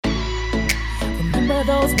of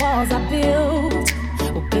those walls I built,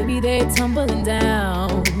 well, baby, they're tumbling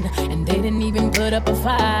down. And they didn't even put up a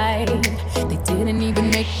fight. They didn't even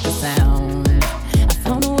make a sound. I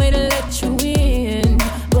found a way to let you in,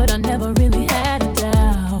 but I never really had a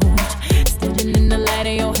doubt. Standing in the light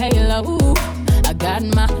of your halo, I got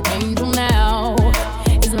my angel now.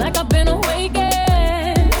 It's like I've been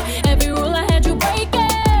awakened. Every rule I had you breaking.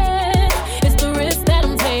 It's the risk that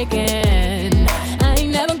I'm taking. I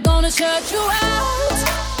ain't never gonna shut you out.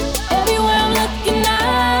 Everywhere I'm looking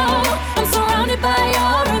now, I'm surrounded by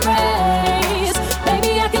your embrace.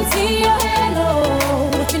 Baby, I can see your halo.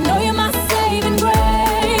 You know you're my saving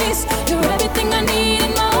grace. You're everything I need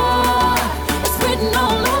and more. It's written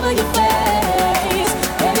all over your face.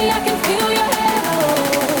 Baby, I can feel your halo.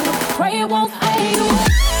 Pray it won't fade away.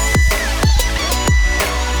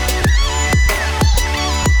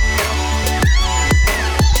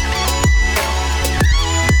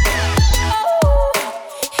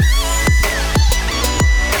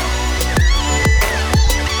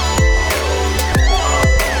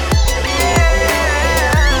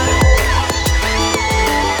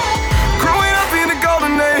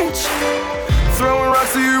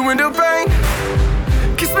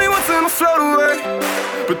 Float away,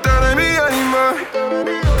 but that ain't me anymore.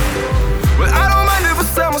 Well, I don't mind if I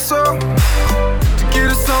sell my soul to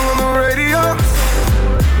get a song on the radio.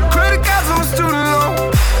 Credit cards on my student loan,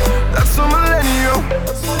 that's a millennial.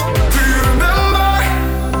 Do you remember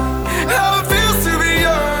how it feels to be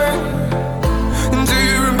young? Do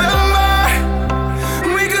you remember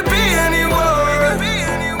we could be anyone?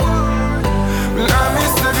 Well, I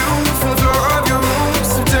miss the view from the floor of your room.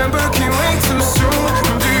 September came way too soon.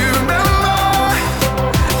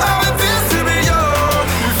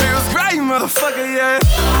 Motherfucker, yeah.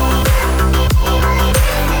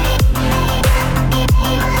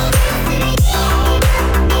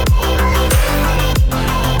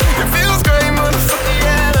 It feels great, motherfucker,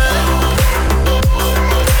 yeah.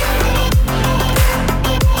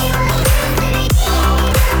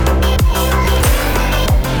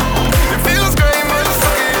 It feels great,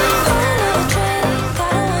 motherfucker, yeah. I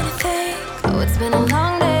don't wanna think. Oh, it's been a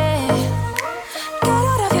long day. Get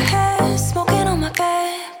out of your head, smoking on my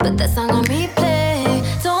bed. Put that song on replay.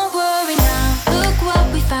 Don't worry now, look what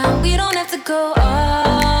we found. We don't have to go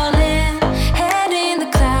all in. Head in the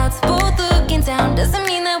clouds, both looking down. Doesn't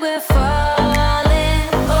mean that we're falling.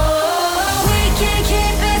 Oh, we can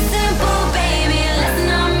keep it simple, baby. Let's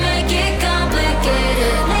not make it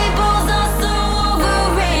complicated. Labels are so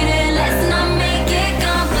overrated. Let's not make it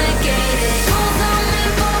complicated. Rules are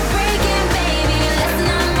meant for breaking, baby. Let's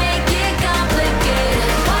not make it complicated.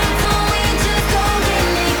 Why don't we just go get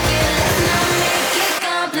naked? Let's not make it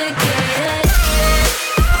complicated.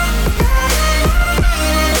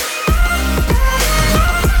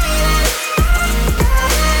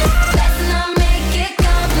 Let's not make it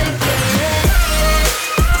complicated.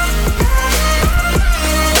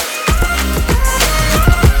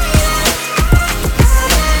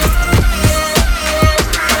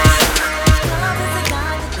 Love is a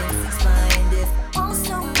guy that thinks he's fine, is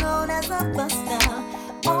also known as a buster.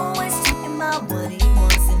 Always talking about what he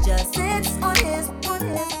wants and just sits on his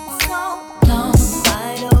soul. No,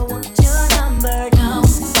 I don't want your number. No,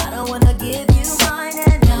 I don't wanna give you mine.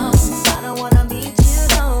 And no, I don't wanna meet you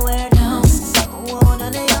nowhere. No, don't want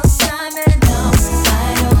none of your time. And no,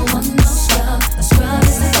 I don't want no scrub. A scrub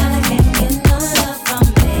is the guy that can't get no love from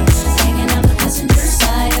me. Hanging out the passenger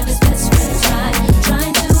side of his best friend's ride,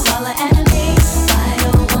 trying to holler at me. I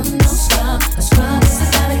don't want no scrub. A scrub is the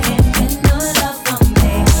guy that can't get no love from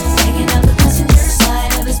me. Hanging out the passenger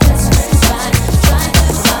side of his best friend's ride, trying to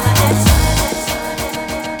holler at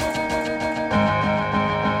me.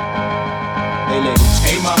 Hey ladies,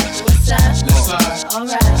 hey ma, What's up? let's slide.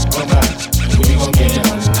 Alright, Alright, we gon' get it.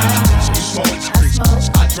 You smoke, I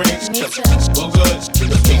smoke. I drink, Me too. well good,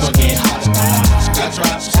 we gon' get hot. Got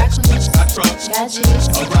drops, got trucks, Got G's.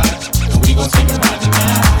 alright, we gon' take a ride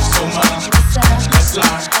tonight. So ma, What's up? let's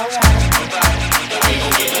slide. Alright. We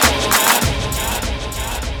gon' get it.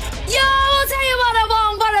 Yo, I'll tell you what I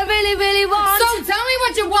want, what I really, really want. So tell me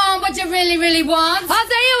what you want, what you really, really want. I'll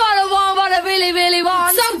tell you what I want, what I really, really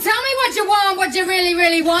want. So tell me what you want, what you really,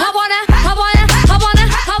 really want. I wanna, I wanna, I wanna,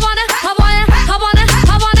 I wanna, I wanna, I wanna,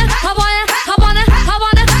 I wanna, I wanna, I wanna, I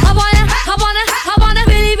wanna, I wanna, I wanna, I wanna,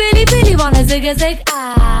 really, really, really wanna zig a zig.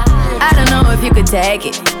 I don't know if you could take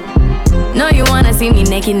it. No, you wanna see me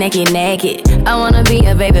naked, naked, naked. I wanna be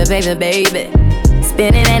a baby, baby, baby.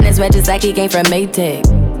 Spinning in his red just like he came from Maytag.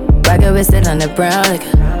 Rocket with it on the brown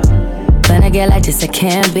liquor. When I get like this, I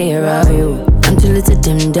can't be around you. I'm too little to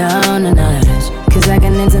dim down the night, cause I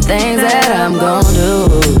can into things that I'm gon' do.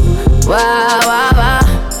 Wow, wow, wow.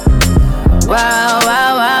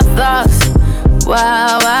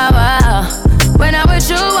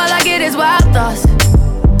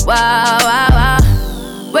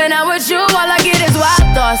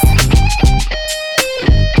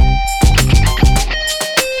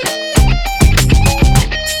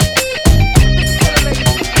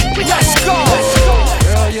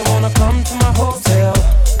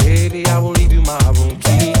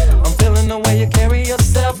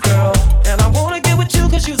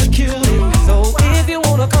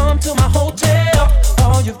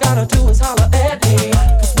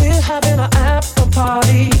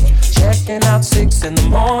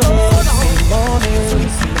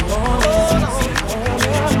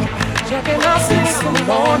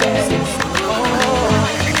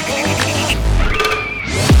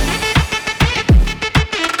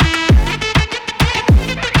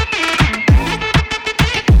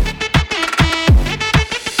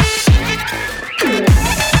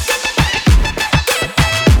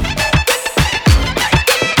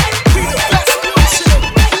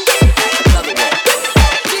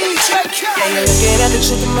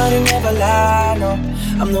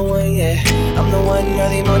 one, yeah. I'm the one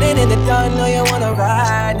early morning in the dawn. Know you wanna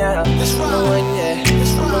ride now. I'm the one, yeah.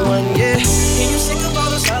 I'm the one, yeah. Can you sick of all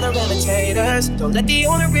those other imitators? Don't let the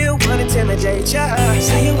only real one intimidate ya.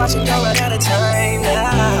 Say you're watching, don't run out of time now.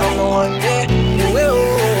 I'm the one, yeah. I'm the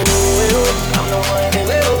one, I'm the only one, I'm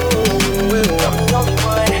the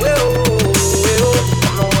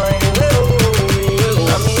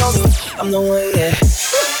one, I'm the one, yeah.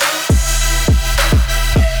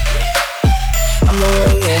 I'm the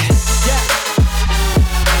one, yeah.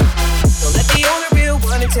 Don't let the only real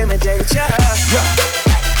one intimidate ya.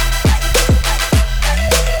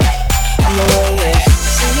 I'm the one, yeah.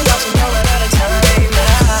 See you watching, don't run out of time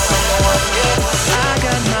now. I'm the one, yeah. I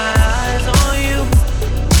got my eyes on you.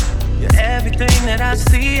 You're everything that I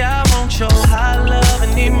see. I want your high love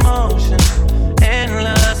and emotion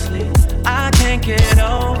endlessly. I can't get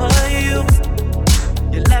over you.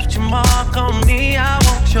 You left your mark on me. I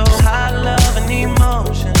want your high love and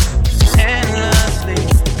emotion endlessly.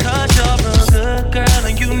 'Cause you're a good girl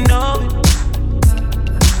and you know it.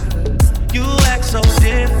 You act so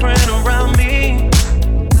different around me.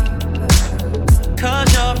 'Cause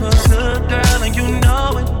you're a good girl and you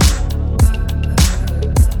know it.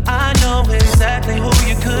 I know exactly who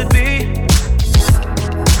you could be.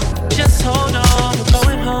 Just hold on, we're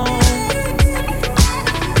going home.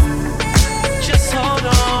 Just hold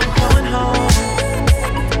on, we're going home.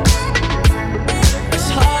 It's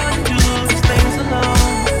hard to do these things alone.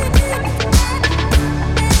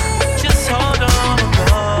 Just hold on, we're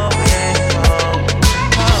going home.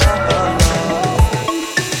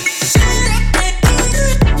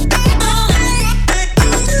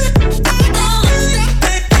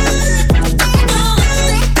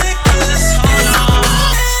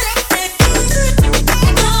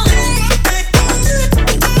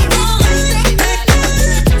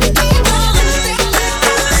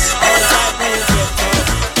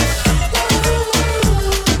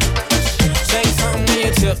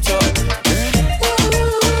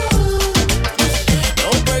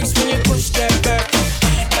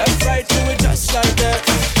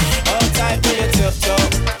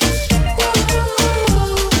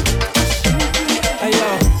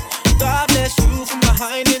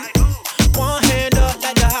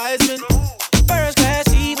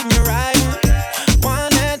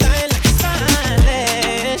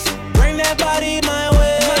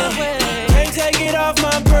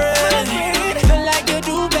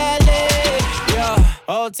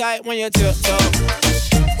 Tight when you tiptoe.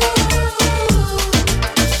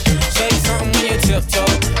 Say something when you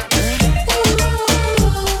tiptoe.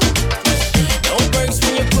 No breaks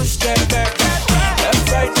when you push that back.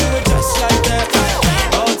 Left, right, do it just like that.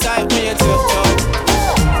 Hold tight when you tiptoe.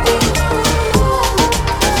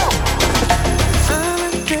 I'll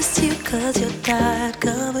undress you 'cause you're tired.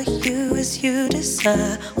 Cover you as you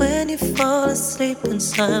decide. When you fall asleep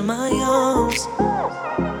inside my arms.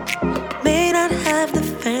 May not have the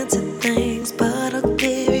fancy things, but I'll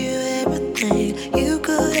give you everything you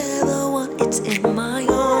could ever want. It's in my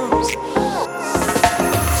arms.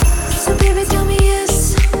 So baby, tell me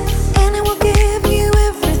yes, and I will give you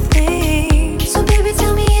everything. So baby,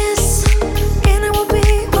 tell me yes, and I will be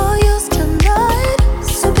all yours tonight.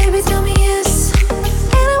 So baby, tell me yes,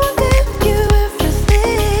 and I will give you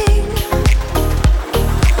everything.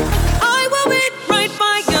 I will be right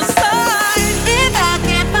by your side. If I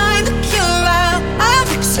can't find the cure, I'll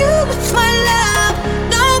fix you with my love.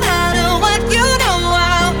 No matter what, you know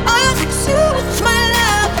I'll fix you with my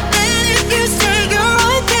love. And if you say you're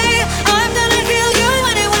okay, I'm gonna heal you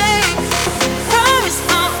anyway. Promise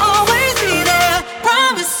I'll always be there.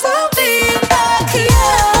 Promise I'll be back here.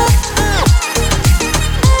 I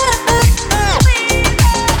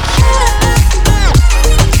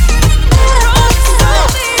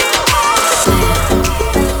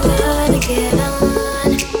love to get on,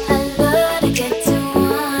 I love to get to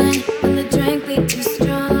one. When the drink be too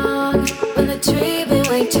strong, when the tree be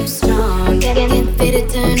way too strong. Get fit to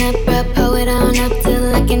turn up, pull it on up till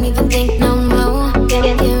I can't even think no more. Get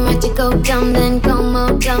ready to go dumb, then go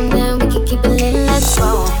more dumb, then we can keep it lit, let's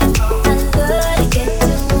roll. I love to get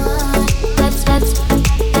to one, let's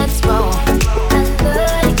roll. I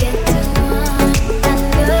love to get to one, I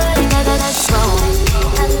love to let's roll.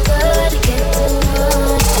 I love to get to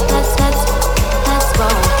one, let's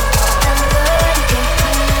roll. I love to get to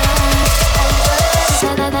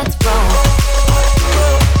one, let's roll.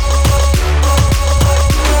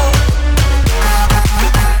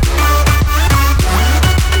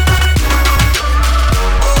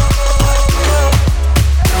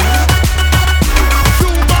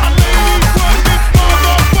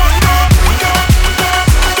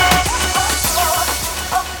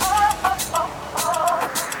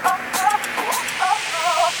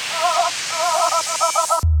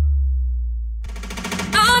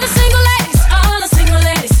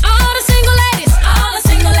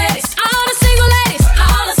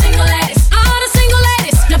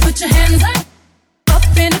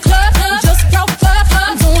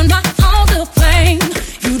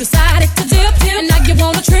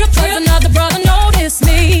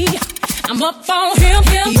 up on him,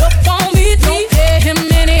 he up on me. Don't pay him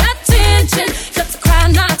any attention. Cuts the crowd,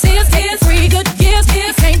 not tears, getting free good gifts.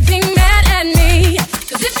 You can't be mad at me.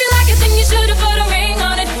 'Cause if you like it, then you should've put a ring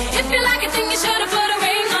on it. If you like it, then you should've put a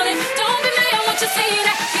ring on it. Don't be mad at what you see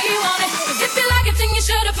that he want it. 'Cause if you like it, then you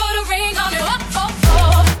should've put a ring on it. Oh, oh,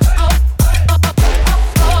 oh.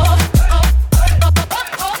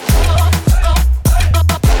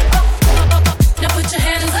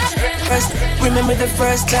 Remember the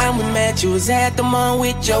first time we met, you was at the mall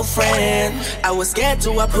with your friend. I was scared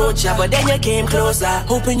to approach ya, but then you came closer,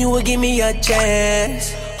 hoping you would give me a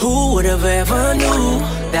chance. Who would have ever knew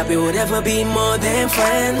that we would ever be more than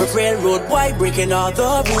friends? With railroad boy breaking all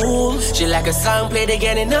the rules. She like a song played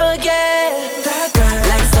again and again. That girl,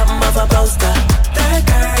 like something of a poster. That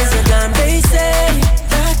girl is a gun, they say.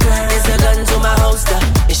 That girl is a gun to my holster,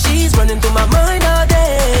 and she's running through my mind all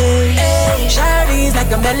day. Hey, Shawty's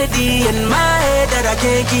like a melody in my head that I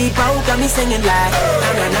can't keep out. Got me singing like na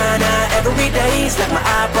na na na every day's like my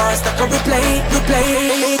iPod stuck on replay.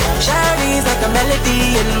 Shawty's like a melody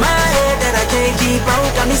in my head that I can't keep out.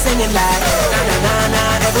 Got me singing like na na na na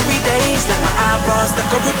every day's like my iPod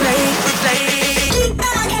stuck on replay.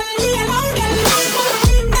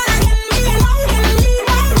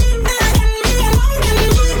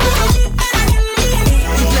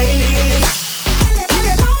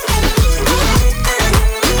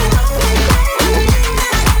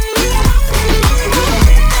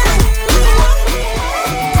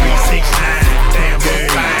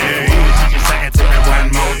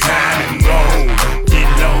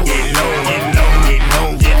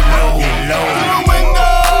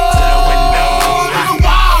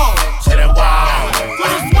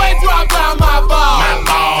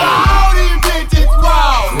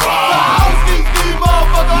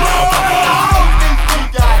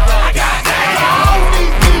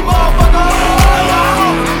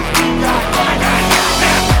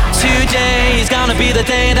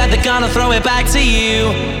 Gonna throw it back to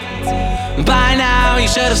you. By now you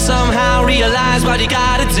should have somehow realized what you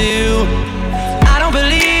gotta do. I don't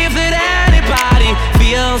believe that anybody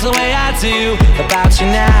feels the way I do about you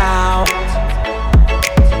now.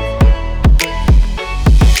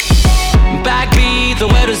 Backbeat, the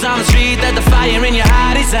word is on the street that the fire in your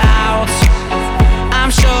heart is out.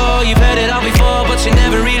 I'm sure you've heard it all before, but you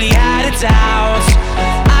never really had it out.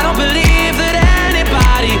 I don't believe that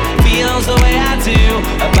anybody feels the way I do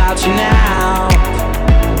about you now.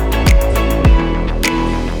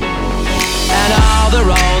 And all the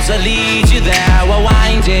roads that lead you there were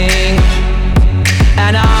winding,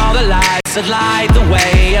 and all the lights that light the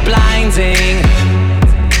way are blinding.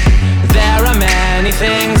 There are many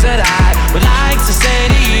things that I would like to say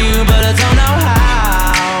to you, but I don't know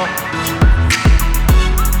how.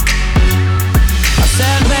 I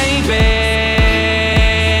said maybe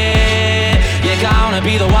you're gonna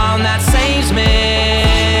be the one that saves me.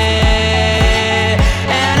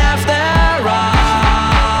 And after all,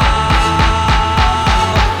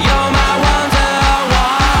 you're my wonderwall.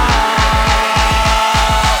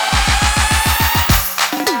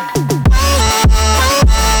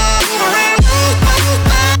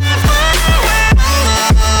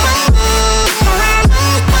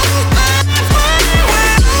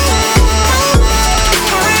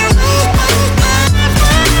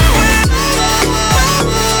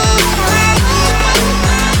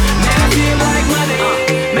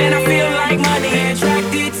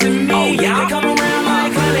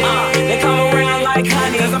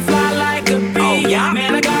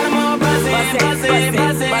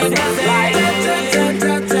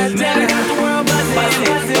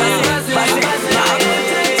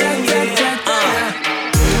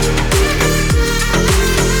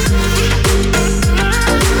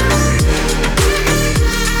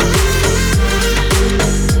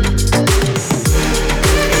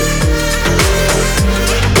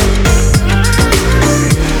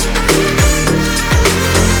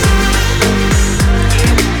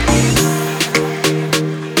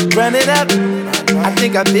 Run it up, I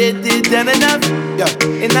think I did that enough. Yo,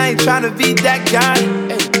 and I ain't tryna be that guy,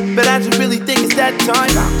 but I just really think it's that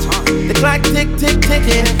time. The clock tick, tick,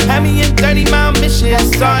 ticking, had me in 30-mile mission.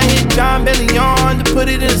 So I hit John Belly on to put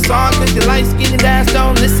it in a song, cause your light-skinned ass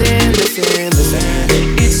don't listen.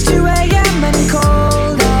 It's 2 a.m. and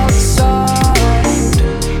cold outside.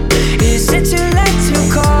 Is it too late to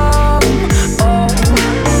come? Oh,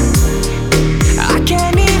 I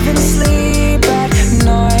can't even sleep at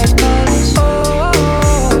night, 'cause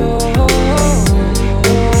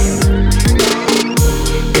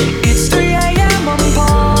it's 3 a.m. I'm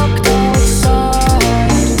parked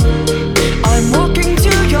outside. I'm walking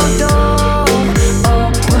to your door,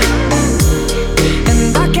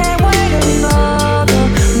 and I can't wait another.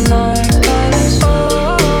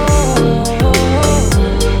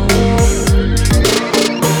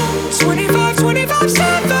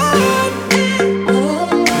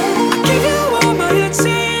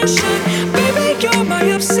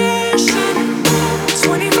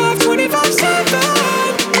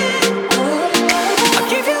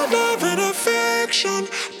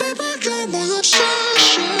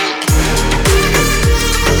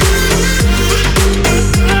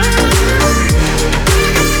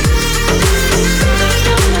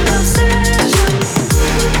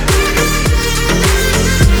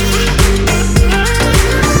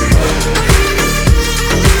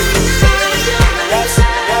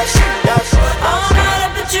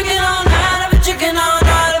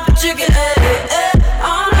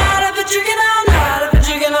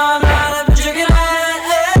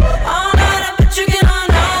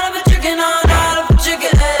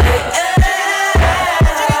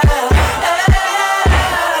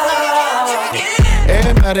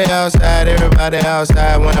 Everybody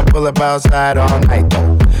outside when I pull up outside all night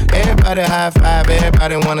though. Everybody high five,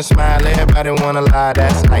 everybody wanna smile, everybody wanna lie,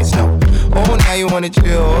 that's nice though. Oh, now you wanna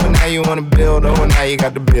chill, oh, now you wanna build, oh, now you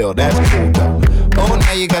got the bill, that's cool though. Oh,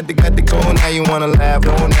 now you got the go, now you wanna laugh,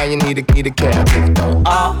 oh, now you need a key to cab though.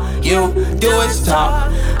 All you do is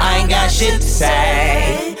talk, I ain't got shit to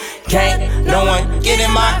say. Can't no one get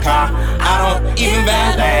in my car, I don't even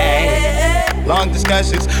valet. Long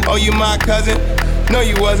discussions, oh, you my cousin? No,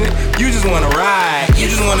 you wasn't. You just wanna ride. You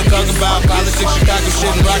just wanna talk about politics, Chicago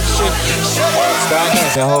shit, and rock shit. Start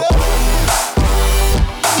dancing, ho.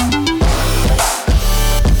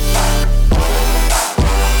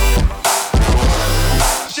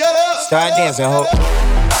 Shut up. Start dancing, ho.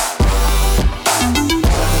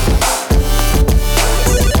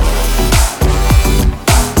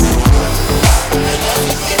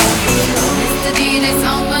 Mr. DJ,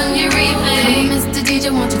 open your replay. Mr. DJ,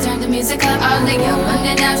 won't you turn the music up? I'll lay you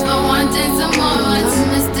Monday nights for wanting some more.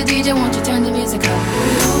 Mr. DJ, won't you turn the music up?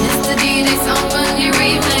 Mr. DJ, open your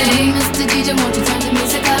replay. Mr. DJ, won't you turn the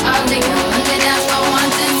music up? I'll lay you Monday nights for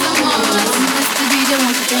wanting some more. Mr. DJ,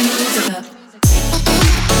 won't you turn the music up?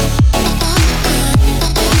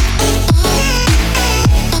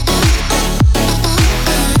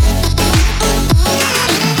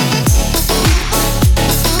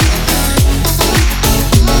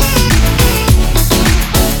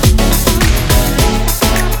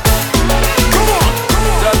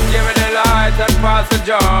 Pass the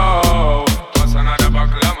Joe. What's another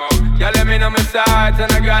buckle of more? Yeah, let me know my sides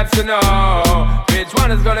and I got to know which one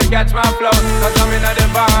is gonna catch my flow. Cause I'm in the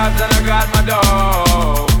vibes and I got my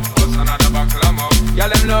dough. What's another buckle of more? Yeah,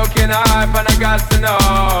 them looking hype and I got to know.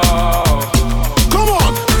 Come on!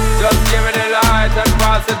 Just give me the light and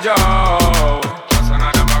pass the Joe. What's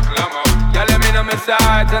another buckle of more? Yeah, let me know my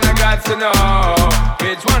sides and I got to know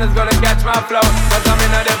which one is gonna catch my flow. Cause I'm in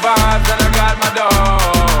the vibes and I got my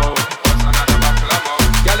dough.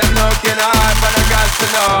 Girl, I'm looking hard, but I got to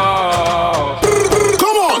know.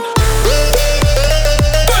 Come on!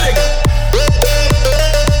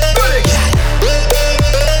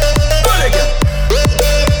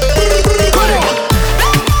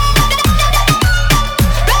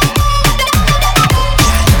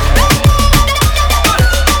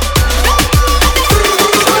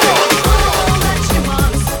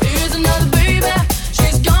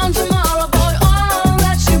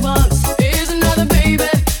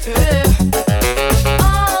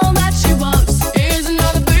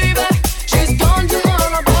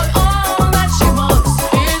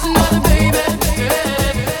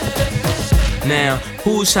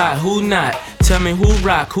 Who's hot, who not? Tell me who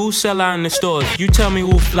rock, who sell out in the stores. You tell me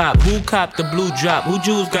who flop, who cop the blue drop, who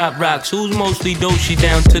jewels got rocks, who's mostly doshi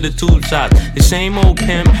down to the tube top. The same old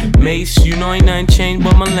pimp, Mace, you know ain't nothing changed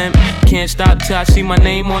but my limp. Can't stop till I see my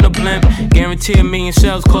name on the blimp. Guarantee a million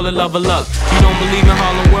sales, call it love or luck. You don't believe in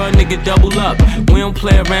Harlem World, nigga, double up. We don't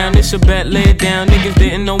play around, it's a bet, lay it down. Niggas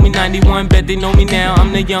didn't know me 91, bet they know me now.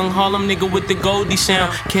 I'm the young Harlem nigga with the Goldie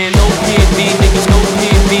sound. Can't no PhD, niggas no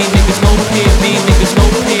PhD, niggas no PhD, niggas no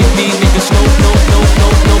PhD, niggas no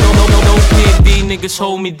PhD, niggas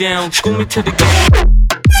hold me down, screw me to the ground.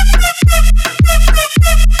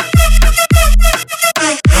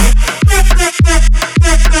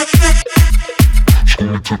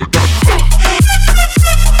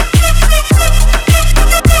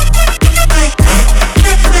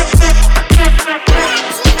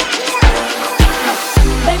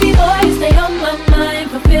 Baby boy, stay on my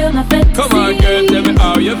mind, fulfill my fantasy. Come on, girl, tell me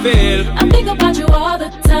how you feel. I think about you all the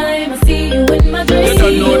time. I see you in my dreams. You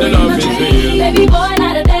don't know the love is real. Baby boy,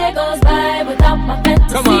 not a day goes by without my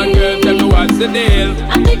fantasy. Come on, girl, tell me what's the deal.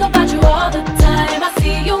 I